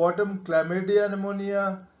at the bottom, chlamydia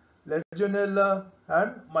pneumonia, legionella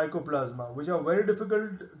and mycoplasma, which are very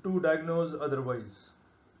difficult to diagnose otherwise.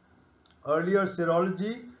 Earlier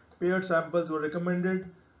serology paired samples were recommended,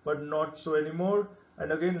 but not so anymore.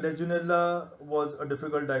 And again, legionella was a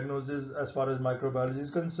difficult diagnosis as far as microbiology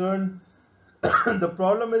is concerned. The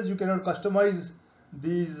problem is you cannot customize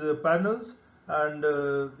these panels, and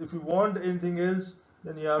if you want anything else,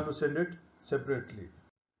 then you have to send it separately.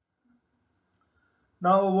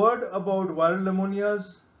 Now a word about viral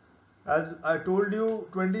pneumonias. As I told you,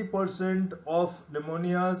 20% of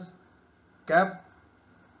pneumonias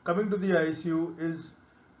coming to the ICU is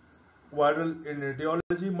viral in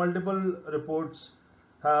etiology. Multiple reports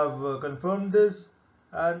have confirmed this,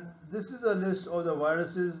 and this is a list of the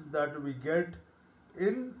viruses that we get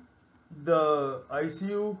in the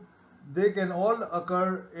ICU. They can all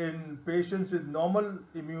occur in patients with normal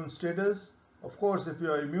immune status. Of course, if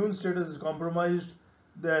your immune status is compromised,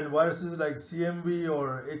 then viruses like CMV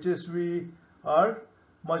or HSV are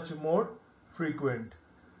much more frequent.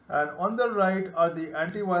 And on the right are the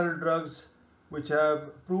antiviral drugs which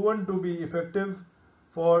have proven to be effective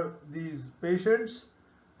for these patients,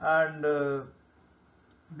 and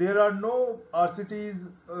there are no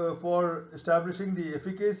RCTs for establishing the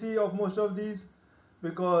efficacy of most of these,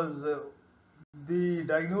 because the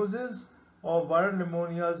diagnosis of viral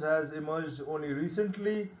pneumonias has emerged only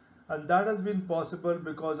recently, and that has been possible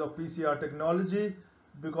because of PCR technology,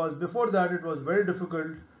 because before that it was very difficult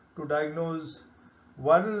to diagnose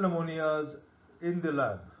viral pneumonias in the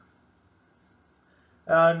lab.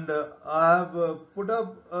 And I have put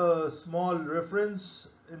up a small reference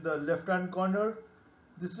in the left hand corner.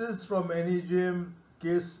 This is from NEJM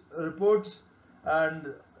case reports,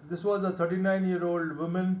 and this was a 39-year-old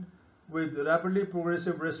woman with rapidly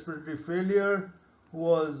progressive respiratory failure who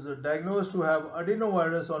was diagnosed to have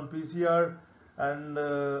adenovirus on PCR, and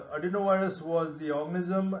adenovirus was the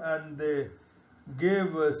organism, and they gave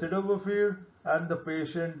cidofovir, and the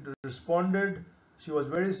patient responded. She was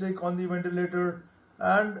very sick on the ventilator,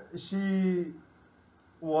 and she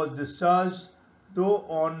was discharged, though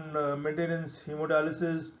on maintenance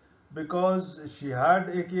hemodialysis, because she had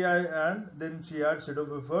AKI and then she had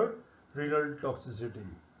cidofovir renal toxicity.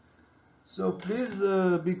 So please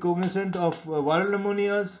be cognizant of viral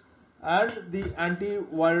pneumonias and the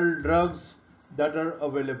antiviral drugs that are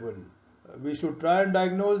available. We should try and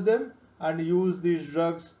diagnose them and use these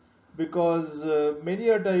drugs, because many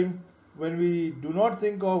a time when we do not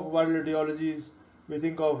think of viral etiologies, we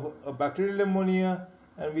think of a bacterial pneumonia,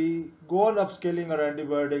 and we go on upscaling our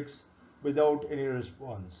antibiotics without any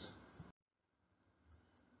response.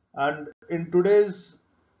 And in today's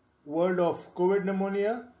world of COVID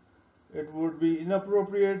pneumonia, it would be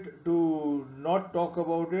inappropriate to not talk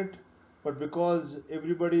about it, but because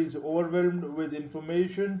everybody is overwhelmed with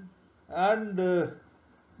information and the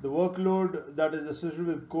workload that is associated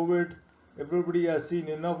with COVID, everybody has seen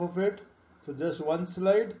enough of it. So just one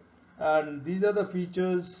slide, and these are the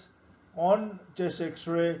features on chest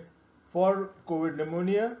X-ray for COVID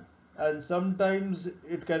pneumonia, and sometimes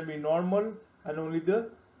it can be normal and only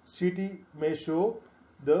the CT may show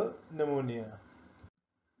the pneumonia.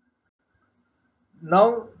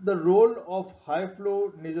 Now, the role of high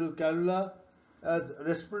flow nasal cannula as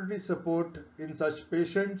respiratory support in such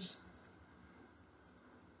patients.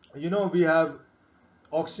 We have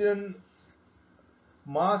oxygen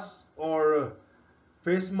masks or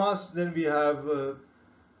face masks, then we have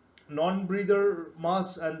non-breather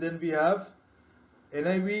masks, and then we have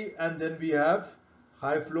NIV, and then we have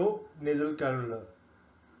high flow nasal cannula.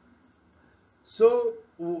 So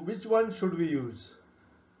which one should we use?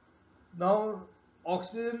 Now,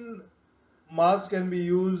 oxygen mask can be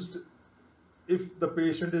used if the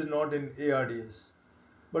patient is not in ARDS.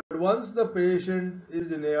 But once the patient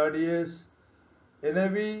is in ARDS,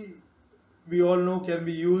 NIV, we all know, can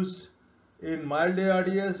be used in mild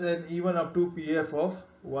ARDS and even up to PF of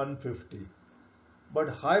 150. But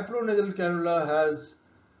high flow nasal cannula has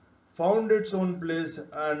found its own place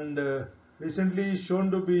and recently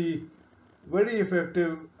shown to be very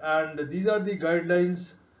effective, and these are the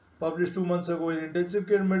guidelines published 2 months ago in intensive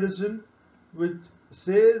care medicine, which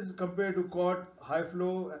says compared to COT, high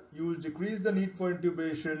flow use decrease the need for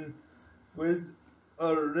intubation with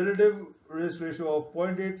a relative risk ratio of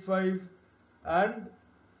 0.85, and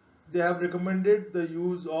they have recommended the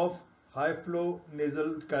use of high flow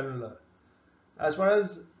nasal cannula. As far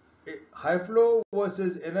as high flow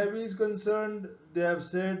versus NIV is concerned, they have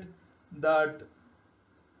said that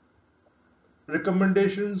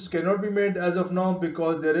recommendations cannot be made as of now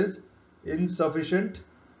because there is insufficient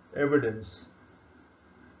evidence.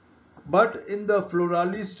 But in the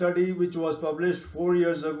Florali study, which was published 4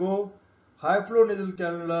 years ago, high flow nasal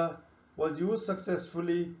cannula was used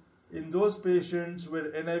successfully in those patients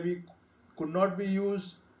where NIV could not be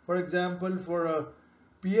used. For example, for a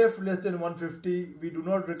PF less than 150, we do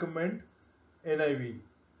not recommend NIV.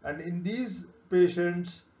 And in these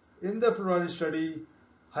patients, in the Florali study,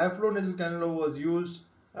 high flow nasal cannula was used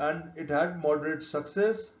and it had moderate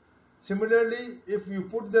success. Similarly, if you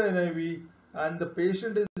put the NIV and the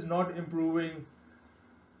patient is not improving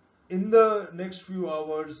in the next few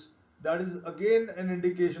hours, that is again an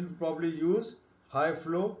indication to probably use high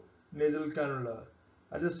flow nasal cannula.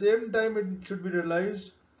 At the same time, it should be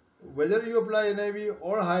realized whether you apply NIV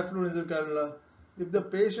or high flow nasal cannula, if the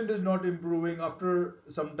patient is not improving after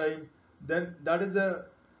some time, then that is a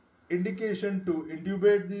indication to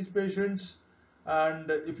intubate these patients. And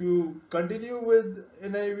if you continue with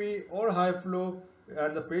NIV or high flow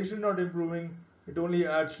and the patient not improving, it only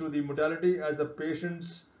adds to the mortality as the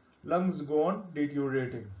patient's lungs go on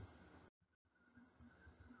deteriorating.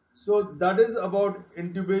 So that is about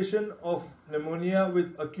intubation of pneumonia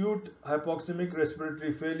with acute hypoxemic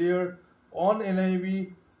respiratory failure on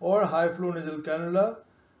NIV or high flow nasal cannula.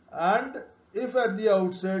 And if at the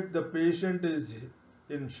outset the patient is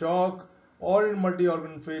in shock or in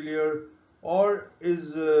multi-organ failure or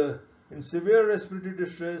is in severe respiratory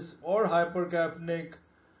distress or hypercapnic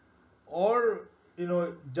or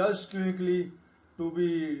judged clinically to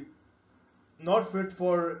be not fit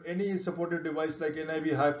for any supportive device like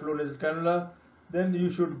NIV high flow nasal cannula, then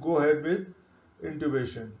you should go ahead with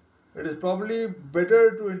intubation. It is probably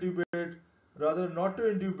better to intubate rather not to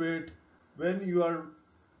intubate when you are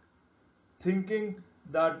thinking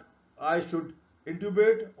that I should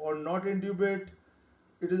intubate or not intubate.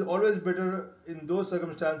 It is always better in those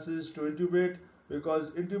circumstances to intubate,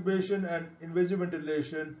 because intubation and invasive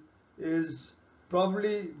ventilation is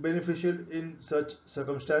probably beneficial in such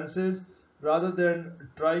circumstances rather than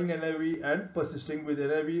trying NIV and persisting with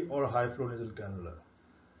NIV or high flow nasal cannula.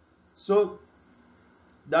 So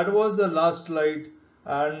that was the last slide,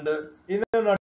 and in a